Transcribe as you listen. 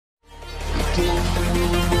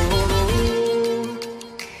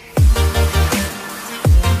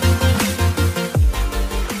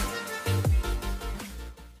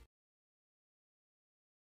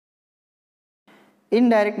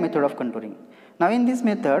Indirect method of contouring. Now in this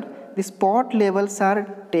method, the spot levels are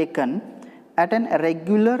taken at an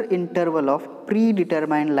regular interval of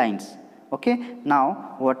predetermined lines. Okay,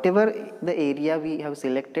 now whatever the area we have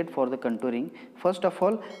selected for the contouring, first of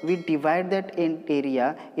all we divide that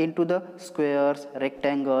area into the squares,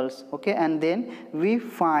 rectangles, okay, and then we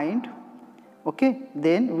find, okay,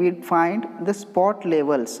 then we find the spot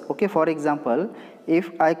levels. Okay, for example, if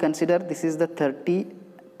I consider this is the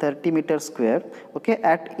 30 meter square, okay,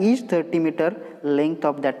 at each 30 meter length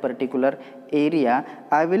of that particular area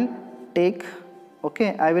I will take,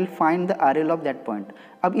 okay, I will find the RL of that point.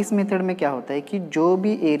 अब इस method में क्या होता है कि जो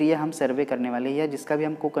भी area हम सर्वे करने वाले हैं या जिसका भी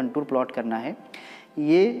हमको कंटूर प्लॉट करना है,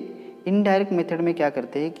 ये इनडायरेक्ट मेथड में क्या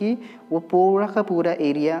करते हैं कि वो पूरा का पूरा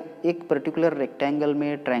एरिया एक पर्टिकुलर रेक्टेंगल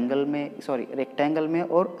में, ट्रायंगल में, सॉरी रेक्टेंगल में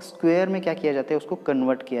और स्क्वायर में क्या किया जाता है, उसको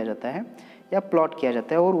कन्वर्ट किया जाता है या प्लॉट किया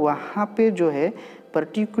जाता है, और वहाँ पे जो है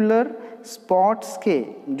पर्टिकुलर स्पॉट्स के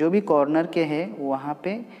जो भी कॉर्नर के हैं वहाँ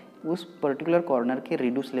पे उस पर्टिकुलर कॉर्नर के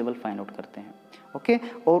रिड्यूस लेवल फाइंड आउट करते हैं। ओके,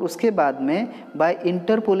 और उसके बाद में बाय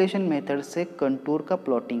इंटरपोलेशन मेथड से कंटूर का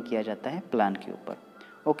प्लॉटिंग किया जाता है प्लान के ऊपर।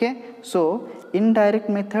 Okay, so indirect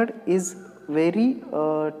method is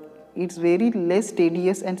very less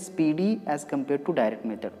tedious and speedy as compare to direct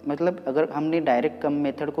method. मतलब अगर हमने डायरेक्ट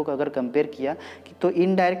मेथड को अगर कंपेयर किया तो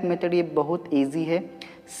इनडायरेक्ट मेथड ये बहुत ईजी है,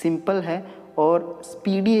 सिंपल है और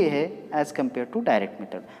स्पीडी है as compare to direct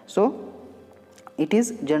method. So it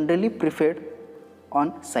is generally preferred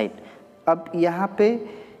on site. अब यहाँ पे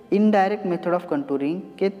इनडायरेक्ट मेथड ऑफ कंटूरिंग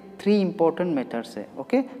के 3 इंपॉर्टेंट मेथड्स है।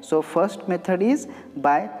 Okay, so first method is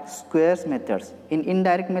by squares methods. In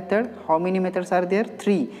indirect method how many methods are there?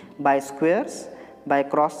 3, bye squares, by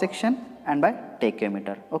cross section and by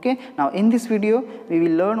tachometer. Okay, now in this video we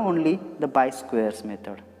will learn only the by squares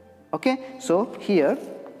method. Okay, so here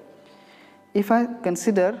if I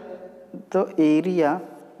consider the area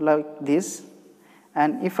like this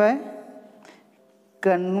and if I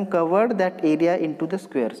cover that area into the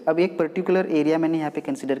squares, अब एक particular area मैंने यहाँ पे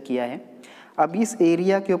consider किया है। अब इस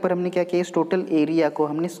area के ऊपर हमने क्या किया, इस total area को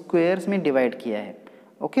हमने squares में divide किया है।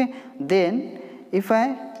 Okay, then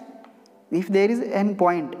if there is an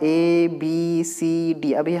point A, B, C,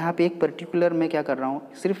 D, अब यहाँ पे एक पर्टिकुलर मैं क्या कर रहा हूँ,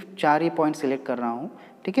 सिर्फ 4 ही पॉइंट सिलेक्ट कर रहा हूँ,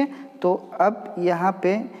 ठीक है। तो अब यहाँ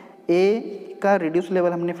पे A का रिड्यूस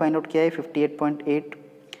लेवल हमने फाइंड आउट किया है 58.8,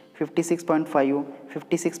 56.5,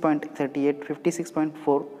 56.38,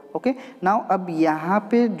 56.4। ओके, नाउ अब यहाँ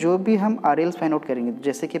पे जो भी हम RLs फाइंड आउट करेंगे,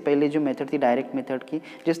 जैसे कि पहले जो मेथड थी डायरेक्ट मेथड की,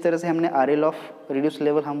 जिस तरह से हमने RL ऑफ रिड्यूस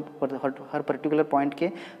लेवल हम हर पर्टिकुलर पॉइंट के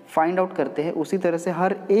फाइंड आउट करते हैं, उसी तरह से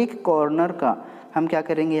हर एक कॉर्नर का हम क्या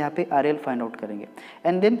करेंगे, यहाँ पे RL फाइंड आउट करेंगे।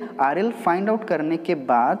 And then RL find out करने के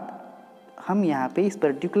बाद हम यहाँ पे इस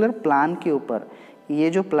पर्टिकुलर प्लान के ऊपर, ये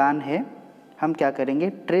जो प्लान है हम क्या करेंगे,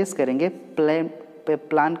 ट्रेस करेंगे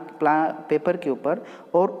पेपर के ऊपर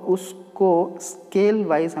और उसको स्केल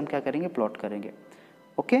वाइज हम क्या करेंगे, प्लॉट करेंगे।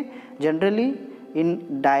 Okay, generally in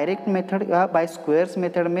direct method या बाय स्क्वायर्स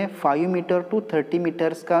मेथड में 5 मीटर टू 30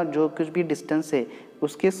 मीटर्स का जो कुछ भी डिस्टेंस है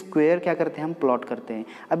उसके स्क्वायर क्या करते हैं, हम प्लॉट करते हैं।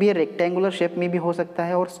 अब ये रेक्टेंगुलर शेप में भी हो सकता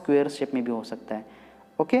है और स्क्वायर शेप में भी हो सकता है।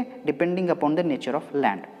 Okay, depending upon the nature of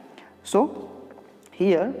land. So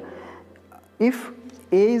here if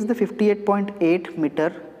A is the 58.8 meter,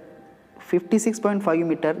 56.5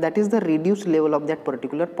 meter, that is the reduced level of that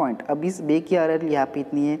particular point। अब इस B की RL यहाँ पे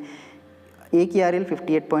इतनी है, A की RL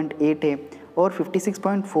 58.8 है और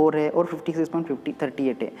 56.4 है और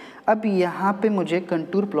 56.38 है। अब यहाँ पे मुझे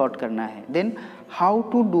कंटूर प्लॉट करना है। Then how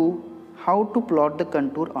to plot the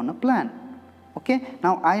contour on a plan. Okay,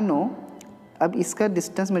 now I know, अब इसका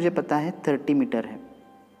डिस्टेंस मुझे पता है 30 मीटर है।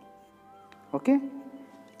 ओके,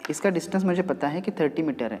 इसका डिस्टेंस मुझे पता है कि 30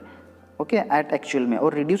 मीटर है। ओके, एट एक्चुअल में,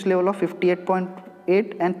 और रिड्यूस लेवल ऑफ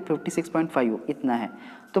 58.8 एंड 56.5 इतना है।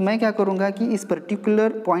 तो मैं क्या करूँगा कि इस पर्टिकुलर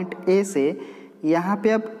पॉइंट ए से यहाँ पे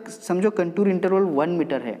अब समझो कंटूर इंटरवल 1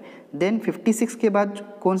 मीटर है। देन 56 के बाद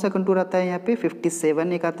कौन सा कंटूर आता है, यहाँ पे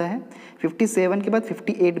 57 एक आता है, 57 के बाद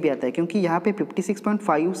 58 भी आता है, क्योंकि यहाँ पे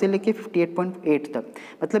 56.5 से लेके 58.8 तक,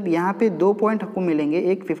 मतलब यहाँ पे 2 पॉइंट आपको मिलेंगे,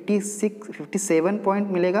 एक 57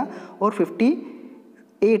 पॉइंट मिलेगा और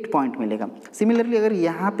 58 पॉइंट मिलेगा। सिमिलरली अगर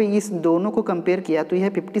यहाँ पे इस दोनों को कंपेयर किया तो यह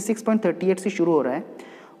 56.38 से शुरू हो रहा है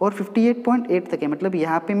और 58.8 तक है, मतलब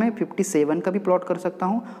यहाँ पे मैं 57 का भी प्लॉट कर सकता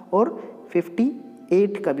हूँ और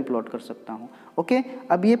 58 का भी प्लॉट कर सकता हूँ। ओके,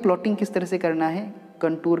 अब ये प्लॉटिंग किस तरह से करना है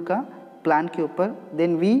कंटूर का प्लान के ऊपर,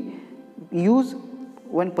 then we use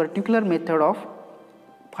one particular method of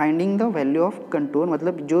finding the value of contour.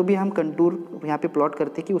 मतलब जो भी हम कंटूर यहाँ पे प्लॉट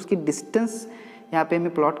करते हैं कि उसकी डिस्टेंस यहाँ पे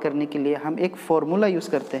हमें प्लॉट करने के लिए हम एक फॉर्मूला यूज़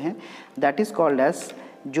करते हैं, दैट इज़ कॉल्ड एज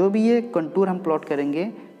जो भी ये कंटूर हम प्लॉट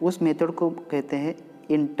करेंगे उस मेथड को कहते हैं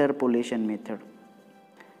इंटरपोलेशन मेथड।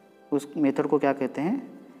 उस मेथड को क्या कहते हैं?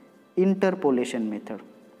 Interpolation method.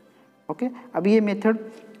 ओके, अब ये मेथड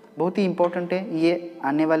बहुत ही इंपॉर्टेंट है। ये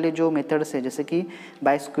आने वाले जो मेथड्स है जैसे कि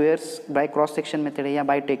bye squares, by cross section method है या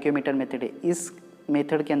बाय टेक्योमीटर मेथड है, इस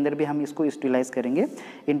मेथड के अंदर भी हम इसको यूटिलाइज करेंगे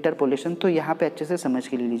इंटरपोलेशन। तो यहाँ पे अच्छे से समझ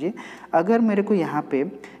के ले लीजिए। अगर मेरे को यहाँ पे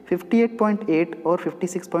 58.8 और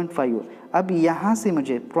 56.5, अब यहाँ से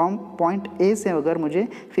मुझे फ्रॉम पॉइंट ए से अगर मुझे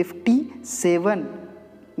 57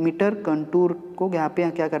 मीटर कंटूर को यहाँ पे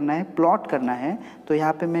क्या करना है? प्लॉट करना है। तो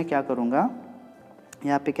यहाँ पे मैं क्या करूँगा?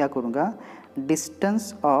 यहाँ पे क्या करूँगा?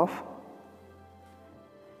 Distance of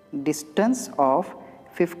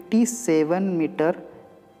 57 metre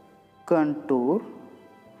contour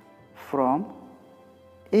from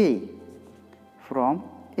ए।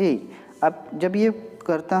 अब जब ये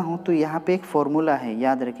करता हूँ तो यहाँ पे एक फॉर्मूला है,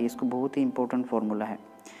 याद रखिए इसको, बहुत ही इंपॉर्टेंट फॉर्मूला है।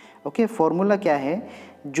 ओके, फॉर्मूला क्या है?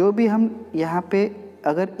 जो भी हम यहाँ पे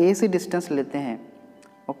अगर ए से डिस्टेंस लेते हैं,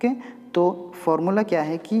 ओके, तो फॉर्मूला क्या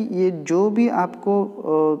है कि ये जो भी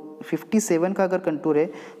आपको 57 का अगर कंटूर है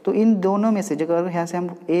तो इन दोनों में से, अगर यहाँ से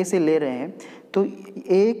हम ए से ले रहे हैं तो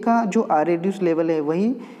ए का जो आर रेडियस लेवल है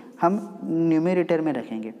वही हम न्यूमरेटर में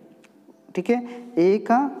रखेंगे। ठीक है, ए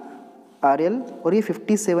का RL और ये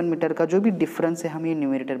 57 मीटर का जो भी डिफरेंस है हमें ये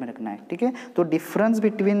न्यूमरेटर में रखना है। ठीक है, तो difference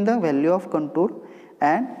between the value of contour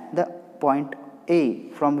and the point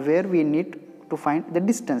A from where we need to find the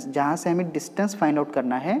distance, जहाँ से हमें डिस्टेंस फाइंड आउट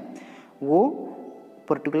करना है वो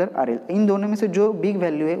पर्टिकुलर RL। इन दोनों में से जो बिग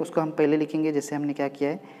वैल्यू है उसको हम पहले लिखेंगे, जैसे हमने क्या किया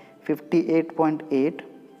है 58.8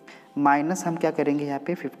 माइनस हम क्या करेंगे यहाँ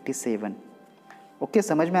पे 57। ओके,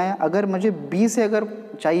 समझ में आया? अगर मुझे B से अगर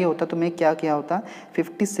चाहिए होता तो मैं क्या किया होता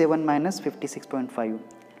 57 माइनस 56.5,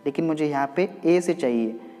 लेकिन मुझे यहाँ पे A से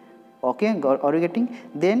चाहिए। Okay, are you getting?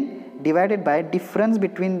 Then divided by difference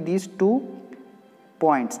between these two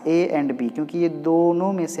points A and B, क्योंकि ये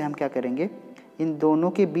दोनों में से हम क्या करेंगे, इन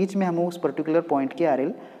दोनों के बीच में हमें उस पर्टिकुलर पॉइंट की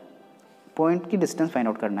RL पॉइंट की डिस्टेंस फाइंड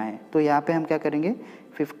आउट करना है। तो यहाँ पे हम क्या करेंगे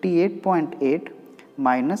 58.8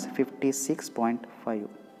 माइनस 56.5,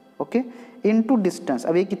 ओके, इनटू डिस्टेंस।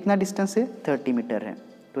 अब ये कितना डिस्टेंस है? 30 मीटर है,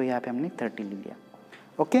 तो यहाँ पे हमने 30 ले लिया।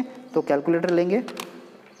 ओके, तो कैलकुलेटर लेंगे,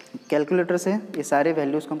 कैलकुलेटर से ये सारे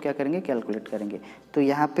वैल्यूज़ को हम क्या करेंगे? कैलकुलेट करेंगे। तो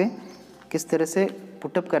यहाँ पे किस तरह से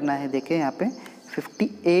पुटअप करना है देखें, यहाँ पे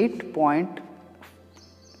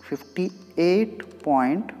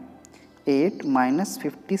 58.8 minus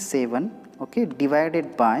 57, okay, divided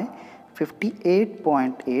by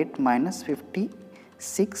 58.8 minus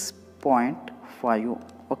 56.5,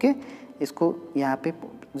 okay, इसको यहाँ पे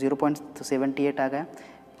 0.78 आ गया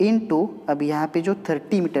इनटू, अब यहाँ पे जो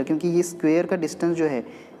 30 मीटर, क्योंकि ये स्क्वायर का डिस्टेंस जो है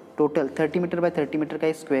टोटल 30 मीटर बाय 30 मीटर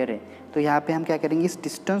का स्क्वायर है, तो यहाँ पे हम क्या करेंगे, इस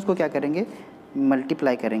डिस्टेंस को क्या करेंगे,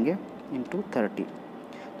 मल्टीप्लाई करेंगे इनटू 30।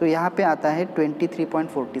 तो यहाँ पे आता है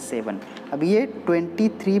 23.47। अब ये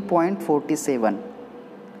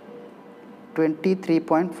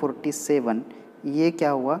 23.47 ये क्या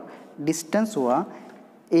हुआ? डिस्टेंस हुआ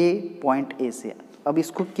पॉइंट ए से। अब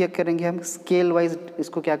इसको क्या करेंगे हम? स्केल वाइज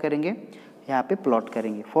इसको क्या करेंगे, यहाँ पे प्लॉट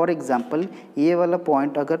करेंगे। फॉर एग्जांपल ये वाला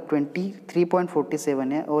पॉइंट अगर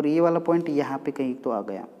 23.47 है और ये वाला पॉइंट यहाँ पे कहीं तो आ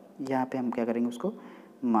गया, यहाँ पे हम क्या करेंगे, उसको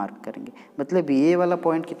मार्क करेंगे, मतलब ये वाला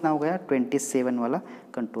पॉइंट कितना हो गया? 27 वाला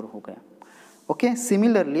कंटूर हो गया। ओके,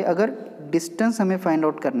 सिमिलरली अगर डिस्टेंस हमें फाइंड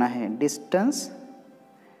आउट करना है, डिस्टेंस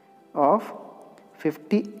ऑफ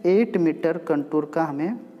 58 मीटर कंटूर का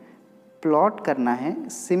हमें प्लॉट करना है,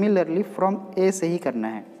 सिमिलरली फ्रॉम ए से ही करना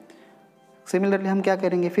है। सिमिलरली हम क्या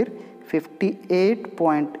करेंगे फिर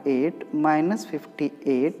 58.8 minus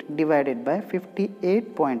 58 divided by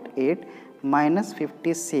 58.8 minus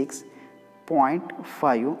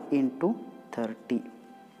 56.5 into 30।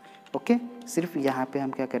 Okay, सिर्फ यहाँ पे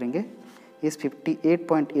हम क्या करेंगे, इस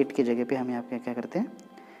 58.8 की जगह पे हम यहाँ पे क्या करते हैं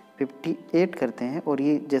 58 करते हैं, और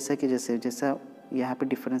ये जैसा कि जैसा यहाँ पे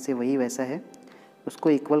डिफरेंस है वही वैसा है, उसको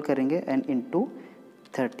इक्वल करेंगे एंड इनटू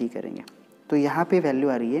 30 करेंगे। तो यहाँ पे वैल्यू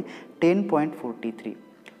आ रही है 10.43।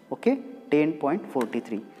 ओके,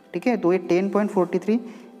 10.43, ठीक है। तो ये 10.43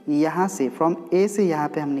 यहाँ से फ्रॉम ए से यहाँ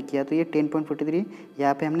पे हमने किया, तो ये 10.43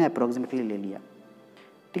 यहाँ पे हमने अप्रोक्सीमेटली ले लिया,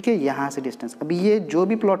 ठीक है, यहाँ से डिस्टेंस। अभी ये जो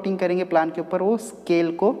भी प्लॉटिंग करेंगे प्लान के ऊपर वो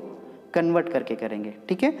स्केल को कन्वर्ट करके करेंगे,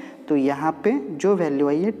 ठीक है। तो यहाँ पे जो वैल्यू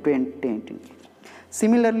आई है 20।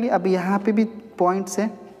 सिमिलरली अब यहाँ पे भी पॉइंट्स है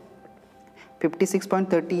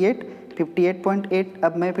 56.38, 58.8।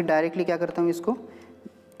 अब मैं फिर डायरेक्टली क्या करता हूँ, इसको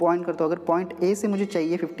पॉइंट करता हूँ। अगर पॉइंट ए से मुझे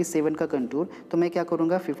चाहिए 57 का कंटूर, तो मैं क्या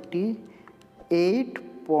करूँगा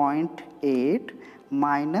 58.8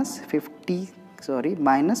 माइनस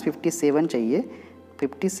 57 चाहिए,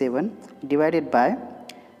 57 डिवाइडेड बाय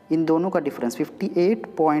इन दोनों का डिफरेंस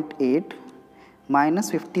 58.8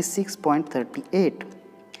 माइनस 56.38,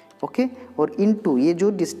 ओके, और इनटू ये जो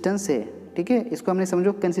डिस्टेंस है, ठीक है, इसको हमने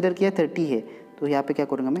समझो कंसिडर किया 30 है, तो यहाँ पे क्या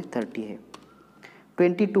करूँगा मैं 30 है,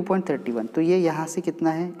 22.31, तो ये यहाँ से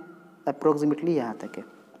कितना है अप्रोक्सीमेटली यहाँ तक है।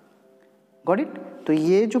 Got it. तो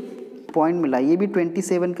ये जो पॉइंट मिला ये भी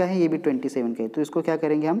 27 का है, ये भी 27 का है, तो इसको क्या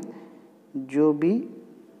करेंगे हम, जो भी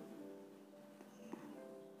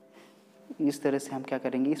इस तरह से हम क्या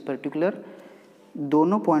करेंगे, इस पर्टिकुलर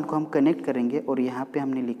दोनों पॉइंट को हम कनेक्ट करेंगे और यहाँ पे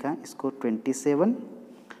हमने लिखा इसको 27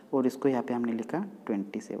 और इसको यहाँ पे हमने लिखा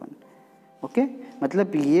 27, ओके।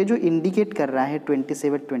 मतलब ये जो इंडिकेट कर रहा है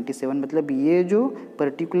 27 मतलब ये जो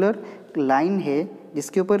पर्टिकुलर लाइन है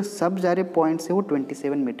जिसके ऊपर सब सारे पॉइंट्स है वो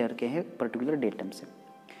 27 मीटर के हैं पर्टिकुलर डेटम से।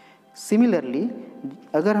 सिमिलरली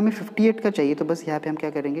अगर हमें 58 का चाहिए तो बस यहाँ पे हम क्या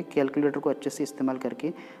करेंगे, कैलकुलेटर को अच्छे से इस्तेमाल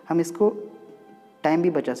करके हम इसको टाइम भी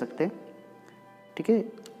बचा सकते हैं, ठीक है,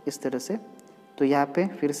 इस तरह से। तो यहाँ पे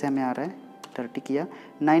फिर से हमें आ रहा है 30 किया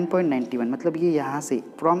 9.91, मतलब ये यहाँ से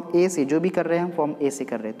फ्रॉम ए से जो भी कर रहे हैं हम फ्रॉम ए से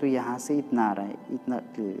कर रहे हैं, तो यहाँ से इतना आ रहा है, इतना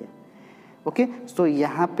ले लिया, ओके। सो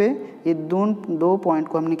यहाँ पे ये दो पॉइंट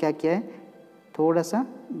को हमने क्या किया है, थोड़ा सा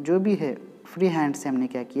जो भी है फ्री हैंड से हमने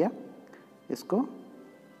क्या किया, इसको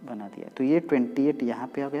बना दिया। तो ये 28 यहाँ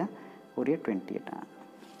पे आ गया और ये 28 आ,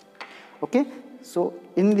 okay. So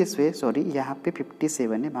in this way, sorry यहाँ पे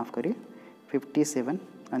 57 है, माफ़ करिए 57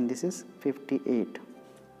 एंड दिस इज 58,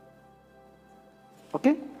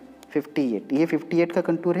 ओके 58, ये 58 का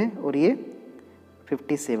कंटूर है और ये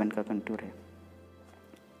 57 का कंटूर है,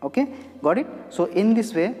 okay, got it. So in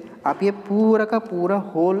this way आप ये पूरा का पूरा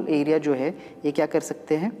होल एरिया जो है ये क्या कर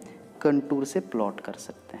सकते हैं, कंटूर से प्लॉट कर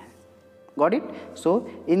सकते हैं, got it. So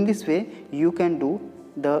in this way you can do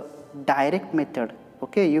the direct method,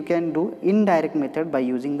 okay, you can do indirect method by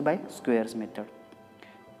using by squares method,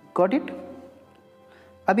 got it.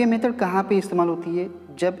 अब ये मेथड कहाँ पे इस्तेमाल होती है,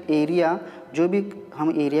 जब एरिया, जो भी हम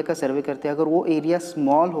एरिया का सर्वे करते हैं, अगर वो एरिया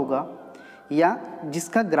स्मॉल होगा या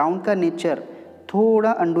जिसका ग्राउंड का नेचर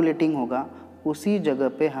थोड़ा अंडुलेटिंग होगा, उसी जगह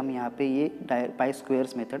पे हम यहाँ पे ये बाय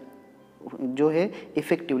स्क्वायर्स मेथड जो है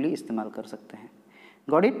इफ़ेक्टिवली इस्तेमाल कर सकते हैं,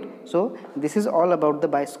 got it. So this is all about the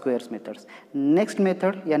by squares methods. Next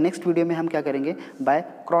method या नेक्स्ट वीडियो में हम क्या करेंगे, बाय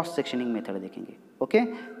क्रॉस सेक्शनिंग मेथड देखेंगे, ओके।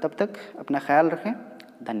 तब तक अपना ख्याल रखें,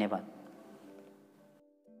 धन्यवाद।